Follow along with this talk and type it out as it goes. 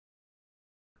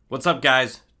What's up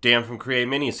guys, Dan from Create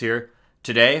Minis here.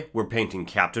 Today we're painting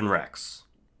Captain Rex.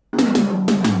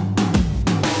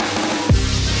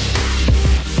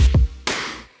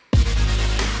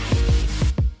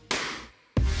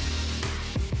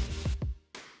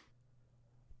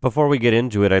 Before we get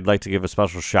into it, I'd like to give a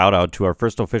special shout out to our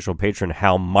first official patron,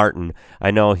 Hal Martin.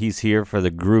 I know he's here for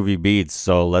the groovy beats,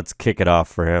 so let's kick it off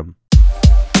for him.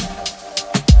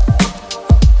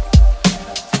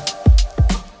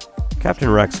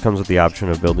 Captain Rex comes with the option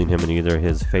of building him in either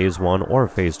his Phase 1 or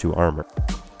Phase 2 armor.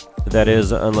 That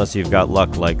is, unless you've got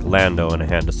luck like Lando and a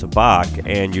hand of sabacc,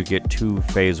 and you get 2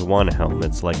 Phase 1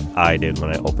 helmets like I did when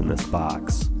I opened this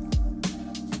box.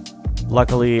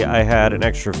 Luckily, I had an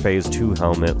extra Phase 2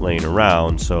 helmet laying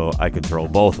around, so I could throw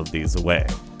both of these away.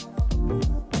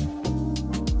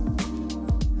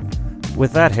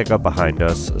 With that hiccup behind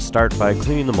us, start by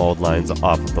cleaning the mold lines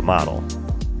off of the model.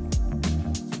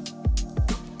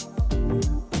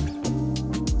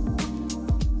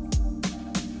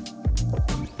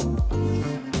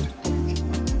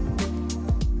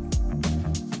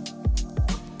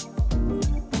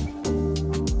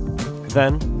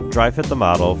 Then, dry fit the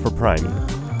model for priming.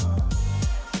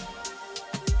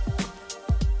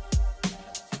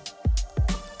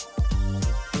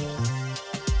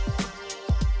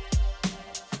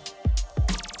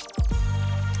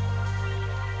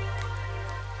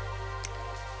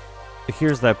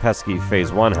 Here's that pesky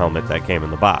Phase 1 helmet that came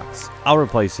in the box. I'll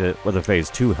replace it with a Phase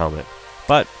 2 helmet,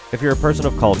 but if you're a person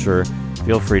of culture,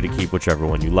 feel free to keep whichever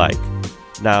one you like.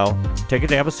 Now, take a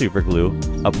dab of super glue,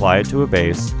 apply it to a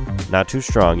base. Not too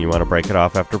strong, you want to break it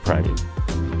off after priming.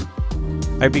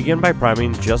 I begin by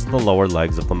priming just the lower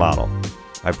legs of the model.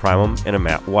 I prime them in a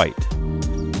matte white.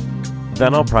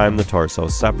 Then I'll prime the torso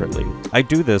separately. I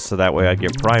do this so that way I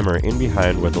get primer in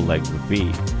behind where the legs would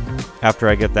be. After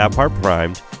I get that part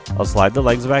primed, I'll slide the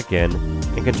legs back in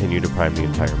and continue to prime the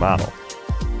entire model.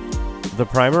 The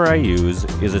primer I use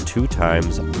is a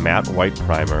 2x matte white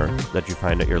primer that you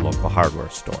find at your local hardware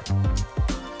store.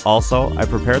 Also, I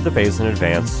prepared the base in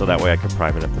advance so that way I can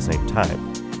prime it at the same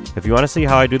time. If you want to see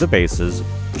how I do the bases,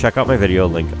 check out my video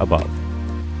link above.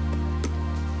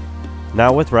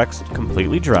 Now with Rex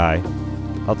completely dry,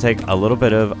 I'll take a little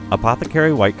bit of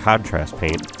Apothecary White contrast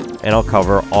paint and I'll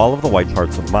cover all of the white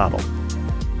parts of the model.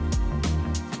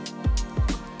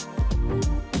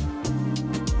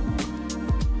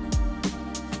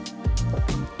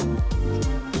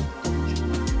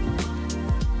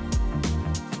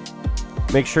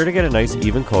 Make sure to get a nice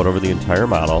even coat over the entire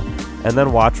model, and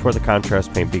then watch where the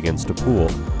contrast paint begins to pool.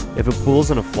 If it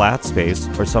pools in a flat space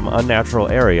or some unnatural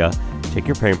area, take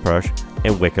your paintbrush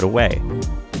and wick it away.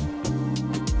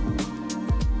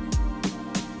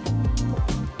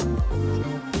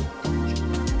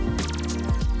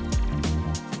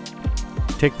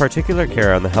 Take particular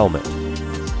care on the helmet.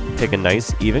 Take a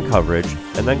nice even coverage,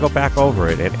 and then go back over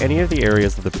it, and any of the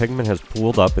areas that the pigment has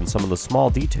pooled up in some of the small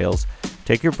details,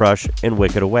 take your brush and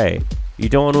wick it away. You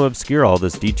don't want to obscure all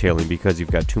this detailing because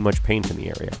you've got too much paint in the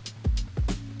area.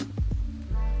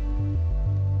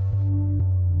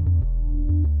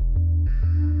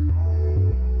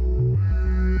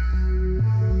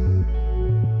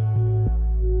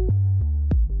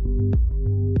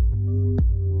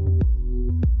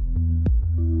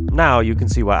 Now you can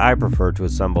see why I prefer to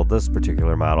assemble this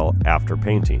particular model after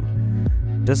painting.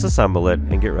 Disassemble it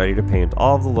and get ready to paint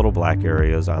all of the little black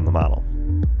areas on the model.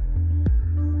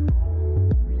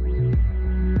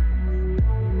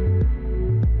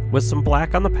 With some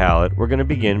black on the palette, we're going to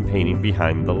begin painting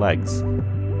behind the legs.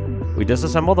 We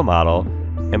disassemble the model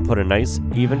and put a nice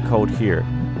even coat here.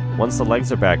 Once the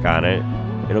legs are back on it,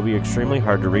 it'll be extremely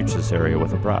hard to reach this area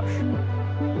with a brush.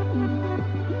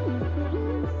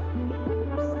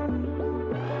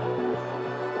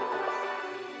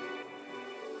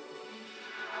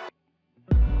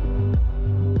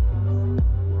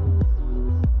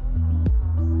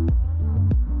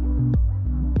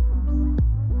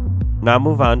 Now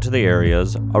move on to the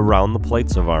areas around the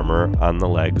plates of armor on the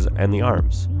legs and the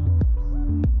arms.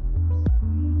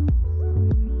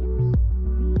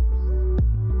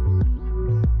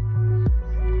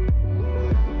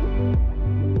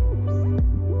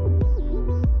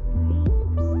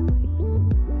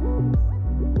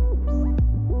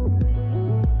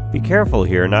 Be careful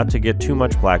here not to get too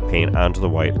much black paint onto the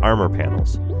white armor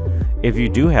panels. If you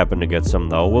do happen to get some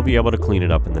though, we'll be able to clean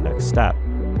it up in the next step.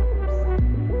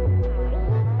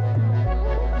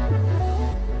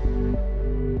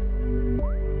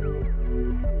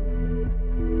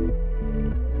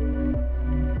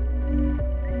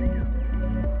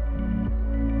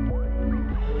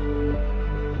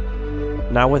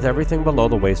 Now with everything below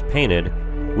the waist painted,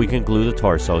 we can glue the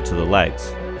torso to the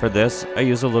legs. For this, I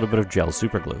use a little bit of gel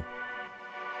superglue.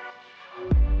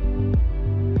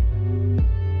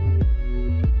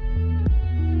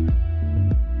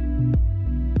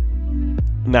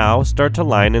 Now, start to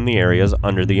line in the areas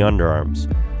under the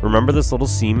underarms. Remember this little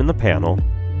seam in the panel,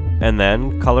 and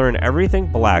then color in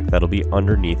everything black that'll be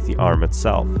underneath the arm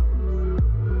itself.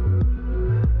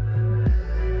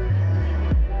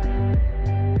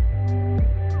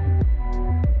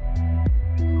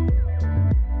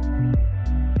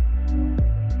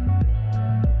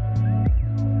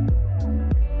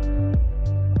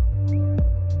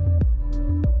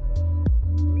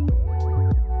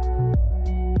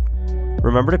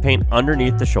 Remember to paint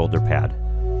underneath the shoulder pad.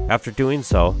 After doing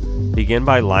so, begin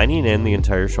by lining in the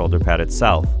entire shoulder pad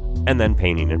itself, and then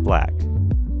painting it black.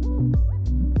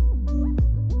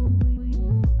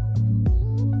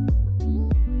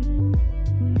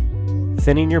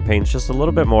 Thinning your paints just a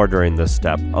little bit more during this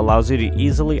step allows you to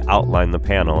easily outline the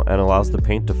panel and allows the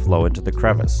paint to flow into the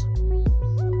crevice.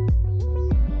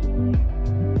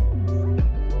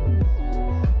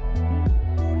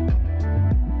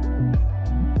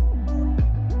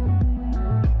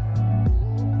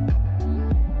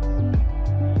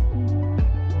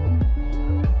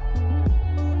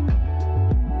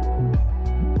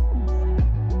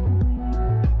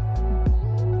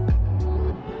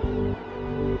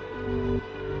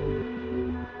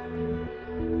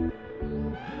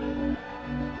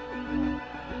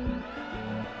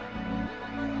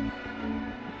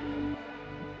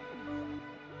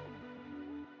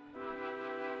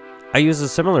 I use a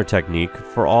similar technique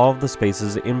for all of the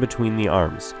spaces in between the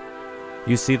arms.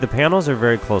 You see, the panels are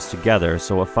very close together,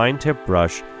 so a fine tip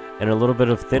brush and a little bit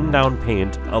of thinned down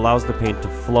paint allows the paint to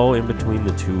flow in between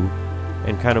the two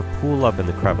and kind of pool up in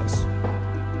the crevice.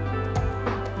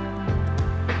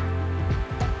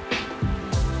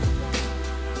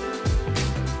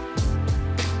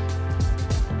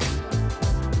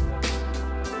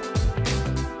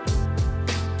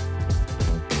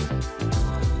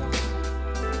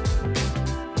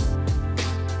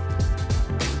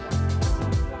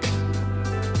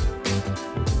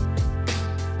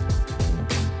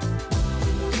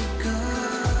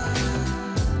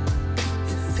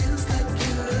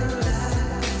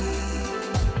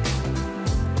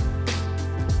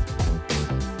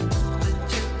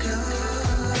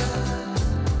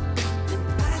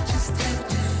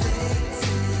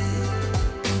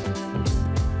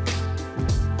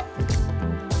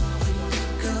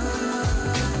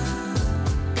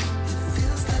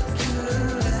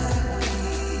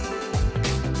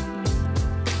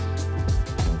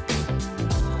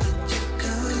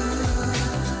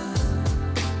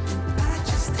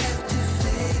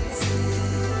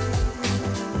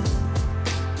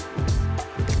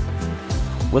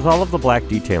 With all of the black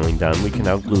detailing done, we can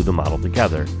now glue the model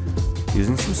together.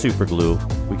 Using some super glue,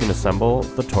 we can assemble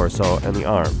the torso and the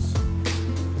arms.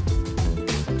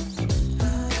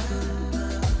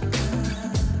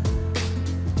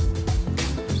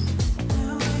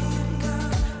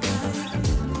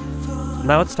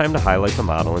 Now it's time to highlight the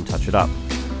model and touch it up.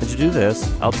 And to do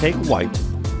this, I'll take white,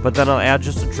 but then I'll add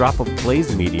just a drop of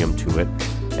glaze medium to it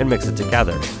and mix it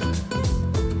together.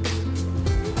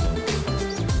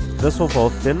 This will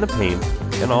both thin the paint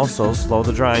and also slow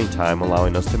the drying time,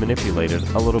 allowing us to manipulate it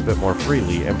a little bit more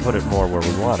freely and put it more where we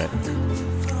want it.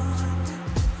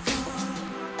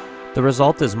 The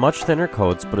result is much thinner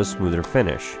coats but a smoother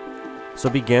finish. So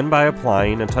begin by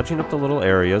applying and touching up the little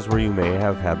areas where you may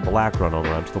have had black run over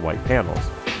onto the white panels.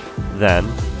 Then,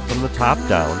 from the top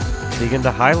down, begin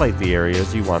to highlight the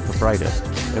areas you want the brightest.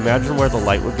 Imagine where the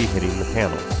light would be hitting the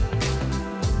panels.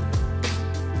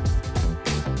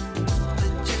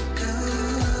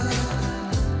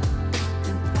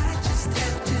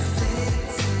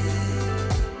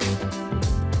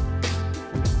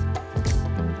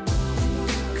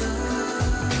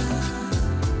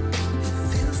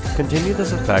 Continue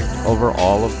this effect over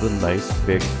all of the nice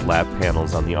big flat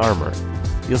panels on the armor.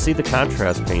 You'll see the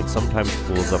contrast paint sometimes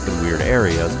pools up in weird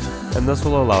areas, and this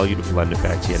will allow you to blend it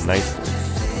back in nicely.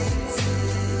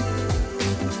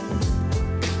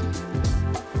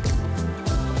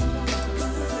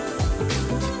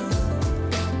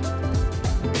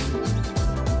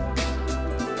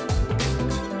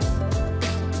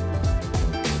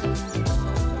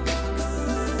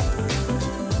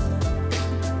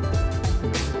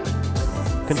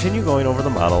 Continue going over the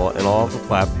model and all of the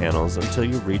flap panels until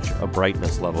you reach a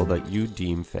brightness level that you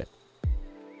deem fit.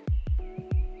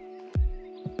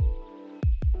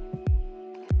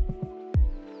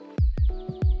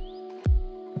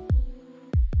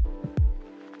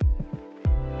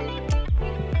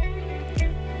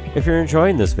 If you're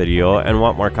enjoying this video and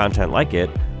want more content like it,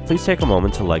 please take a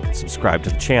moment to like and subscribe to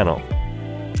the channel.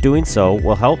 Doing so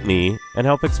will help me and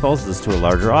help expose this to a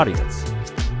larger audience.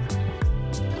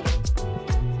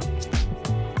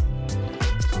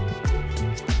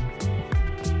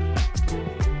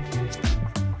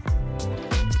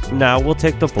 Now we'll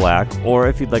take the black, or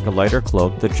if you'd like a lighter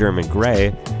cloak, the German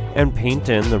gray, and paint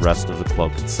in the rest of the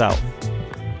cloak itself.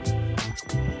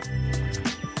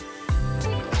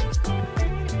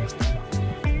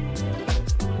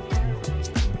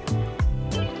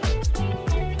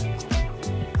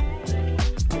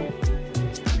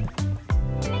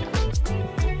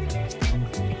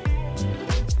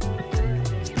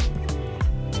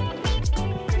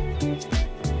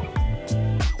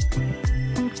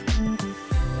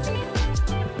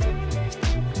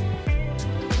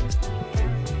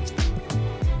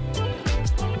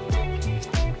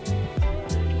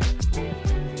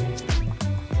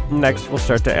 Next, we'll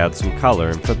start to add some color,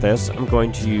 and for this, I'm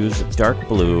going to use Dark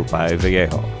Blue by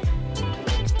Vallejo.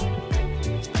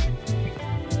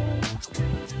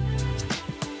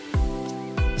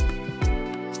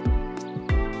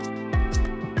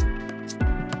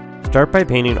 Start by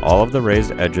painting all of the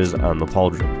raised edges on the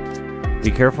pauldron. Be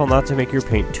careful not to make your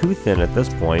paint too thin at this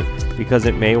point, because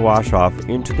it may wash off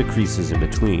into the creases in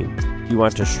between. You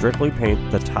want to strictly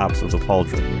paint the tops of the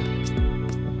pauldron.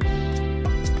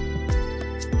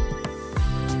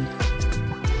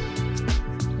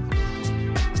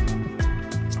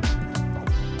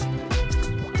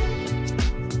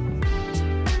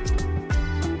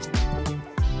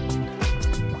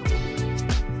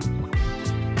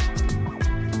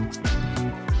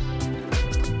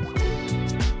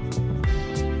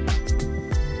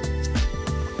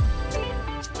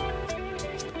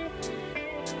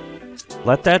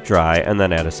 Let that dry and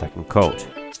then add a second coat.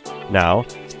 Now,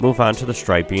 move on to the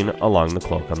striping along the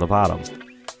cloak on the bottom.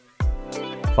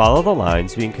 Follow the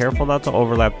lines, being careful not to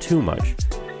overlap too much,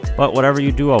 but whatever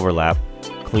you do overlap,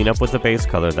 clean up with the base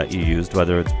color that you used,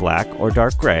 whether it's black or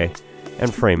dark gray,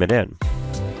 and frame it in.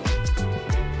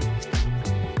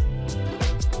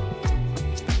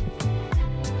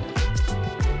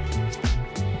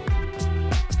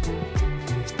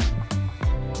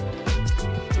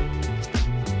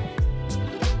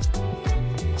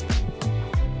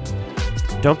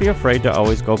 Don't be afraid to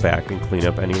always go back and clean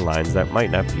up any lines that might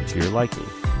not be to your liking.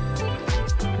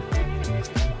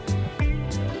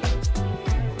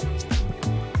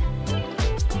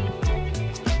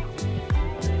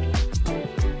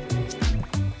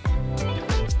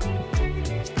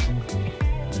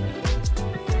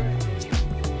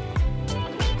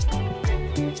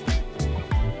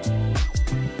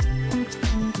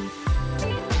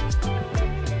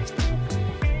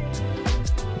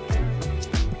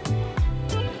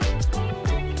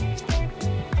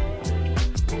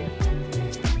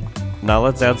 Now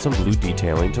let's add some blue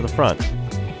detailing to the front.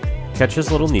 Catch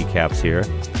his little kneecaps here,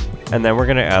 and then we're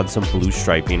going to add some blue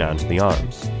striping onto the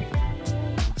arms.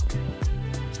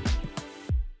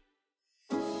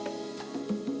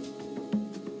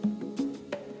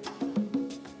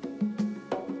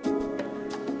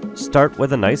 Start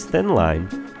with a nice thin line,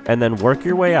 and then work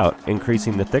your way out,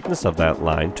 increasing the thickness of that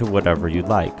line to whatever you'd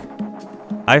like.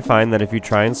 I find that if you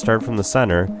try and start from the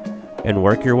center and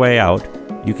work your way out,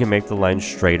 you can make the line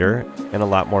straighter and a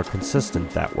lot more consistent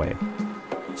that way.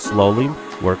 Slowly,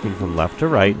 working from left to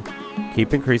right,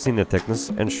 keep increasing the thickness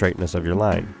and straightness of your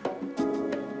line.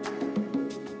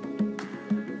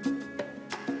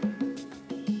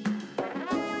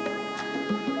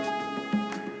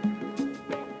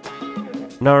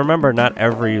 Now remember, not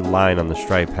every line on the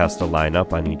stripe has to line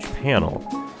up on each panel.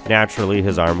 Naturally,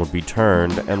 his arm would be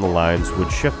turned and the lines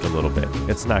would shift a little bit.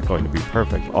 It's not going to be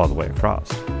perfect all the way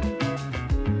across.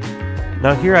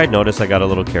 Now here I noticed I got a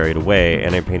little carried away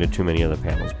and I painted too many of the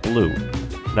panels blue.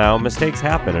 Now mistakes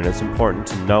happen, and it's important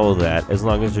to know that as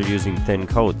long as you're using thin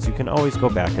coats, you can always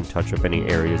go back and touch up any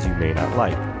areas you may not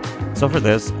like. So for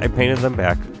this, I painted them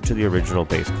back to the original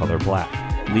base color black,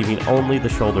 leaving only the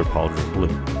shoulder pauldron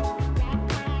blue.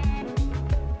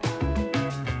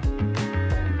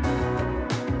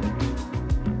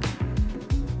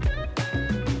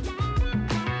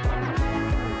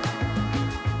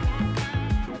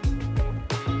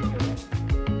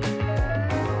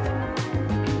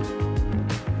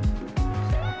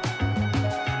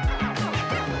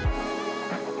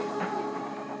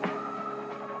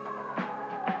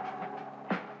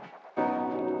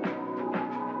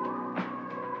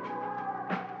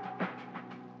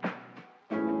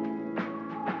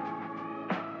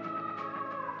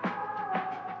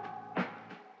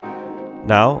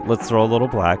 Now, let's throw a little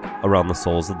black around the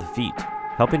soles of the feet.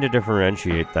 helping to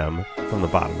differentiate them from the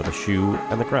bottom of the shoe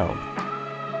and the ground.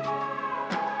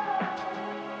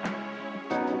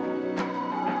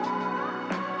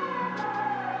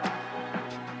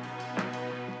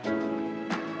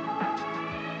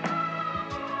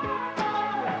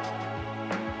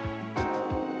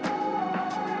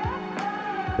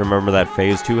 Remember that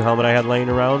Phase 2 helmet I had laying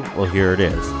around? Well, here it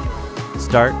is.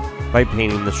 Start by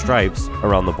painting the stripes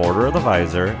around the border of the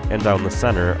visor and down the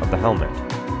center of the helmet.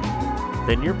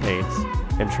 Thin your paints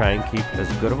and try and keep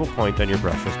as good of a point on your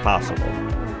brush as possible.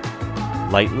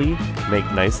 Lightly make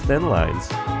nice thin lines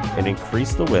and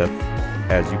increase the width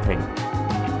as you paint.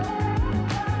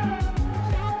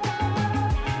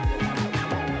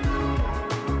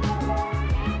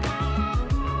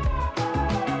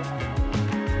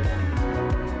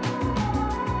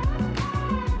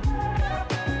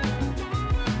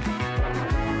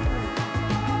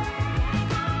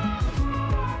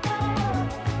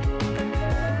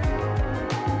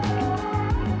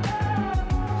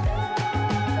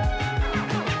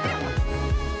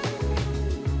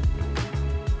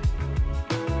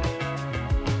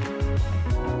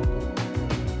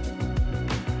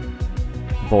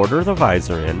 Border the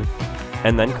visor in,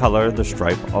 and then color the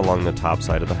stripe along the top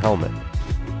side of the helmet.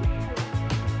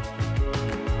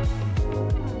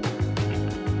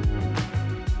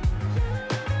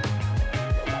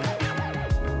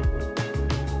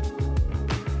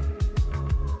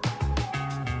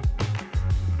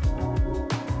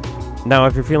 Now,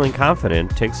 if you're feeling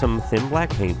confident, take some thin black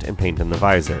paint and paint in the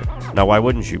visor. Now, why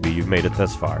wouldn't you be? You've made it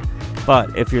this far.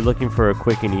 But if you're looking for a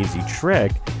quick and easy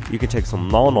trick, you can take some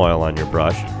lawn oil on your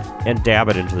brush and dab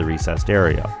it into the recessed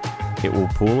area. It will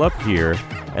pool up here,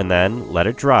 and then let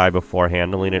it dry before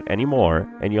handling it anymore,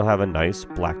 and you'll have a nice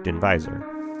blacked in visor.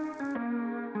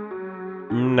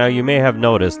 Now, you may have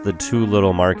noticed the two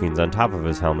little markings on top of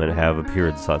his helmet have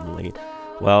appeared suddenly.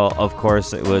 Well, of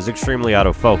course, it was extremely out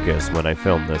of focus when I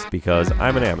filmed this because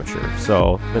I'm an amateur,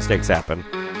 so mistakes happen.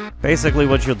 Basically,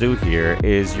 what you'll do here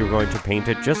is you're going to paint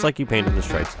it just like you painted the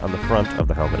stripes on the front of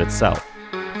the helmet itself.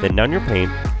 Thin down your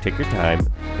paint, take your time,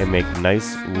 and make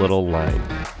nice little line.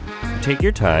 Take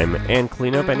your time and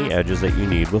clean up any edges that you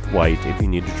need with white. If you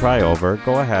need to try over,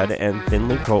 go ahead and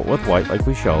thinly coat with white like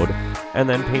we showed, and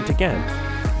then paint again.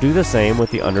 Do the same with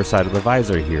the underside of the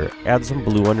visor here. Add some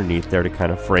blue underneath there to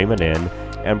kind of frame it in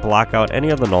and block out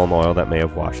any of the null oil that may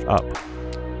have washed up.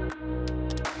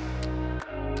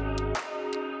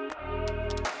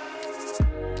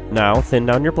 Now, thin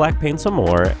down your black paint some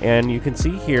more, and you can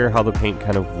see here how the paint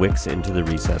kind of wicks into the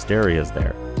recessed areas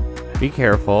there. Be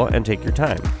careful and take your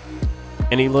time.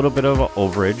 Any little bit of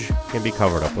overage can be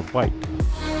covered up with white.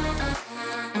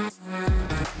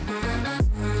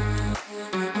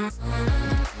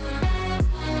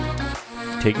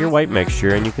 Take your white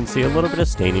mixture, and you can see a little bit of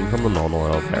staining from the null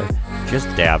oil there. Just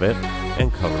dab it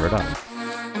and cover it up.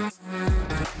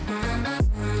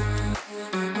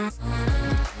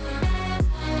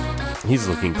 He's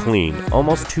looking clean,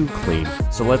 almost too clean,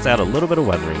 so let's add a little bit of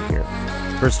weathering here.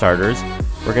 For starters,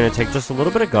 we're going to take just a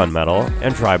little bit of gunmetal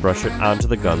and dry brush it onto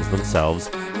the guns themselves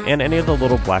and any of the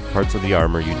little black parts of the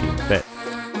armor you deem fit.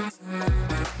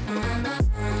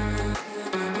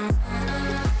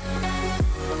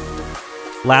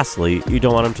 Lastly, you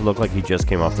don't want him to look like he just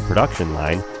came off the production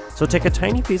line, so take a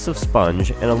tiny piece of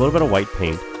sponge and a little bit of white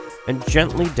paint and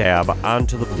gently dab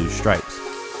onto the blue stripes.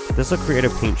 This will create a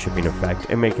paint chipping effect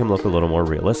and make him look a little more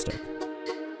realistic.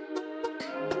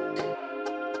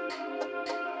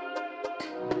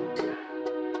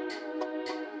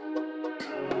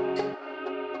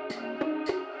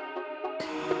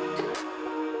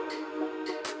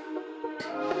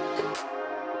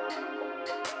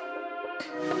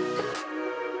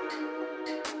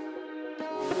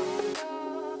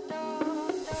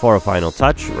 For a final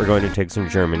touch, we're going to take some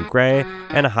German gray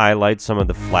and highlight some of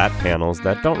the flat panels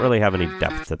that don't really have any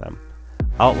depth to them.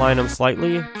 Outline them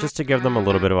slightly just to give them a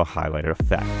little bit of a highlighted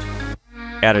effect.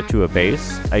 Add it to a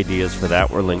base. Ideas for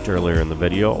that were linked earlier in the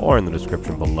video or in the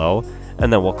description below,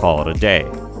 and then we'll call it a day.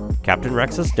 Captain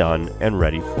Rex is done and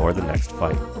ready for the next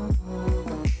fight.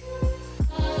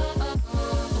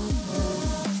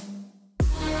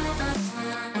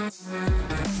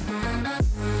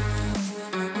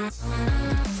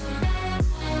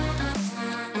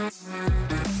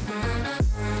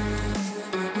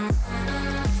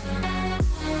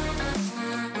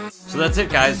 So that's it,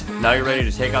 guys. Now you're ready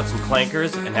to take out some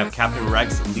clankers and have Captain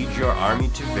Rex lead your army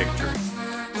to victory.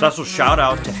 Special shout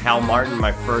out to Hal Martin,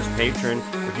 my first patron.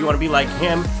 If you want to be like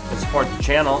him and support the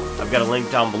channel, I've got a link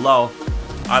down below.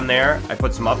 On there, I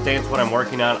put some updates, what I'm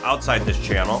working on outside this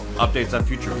channel, updates on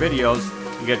future videos,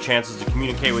 You get chances to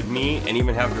communicate with me and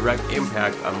even have direct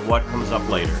impact on what comes up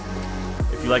later.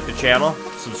 If you like the channel,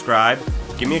 subscribe,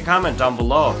 give me a comment down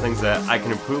below of things that I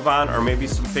can improve on, or maybe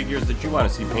some figures that you want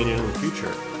to see painted in the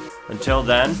future. Until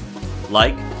then,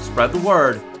 like, spread the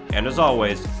word, and as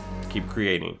always, keep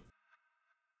creating.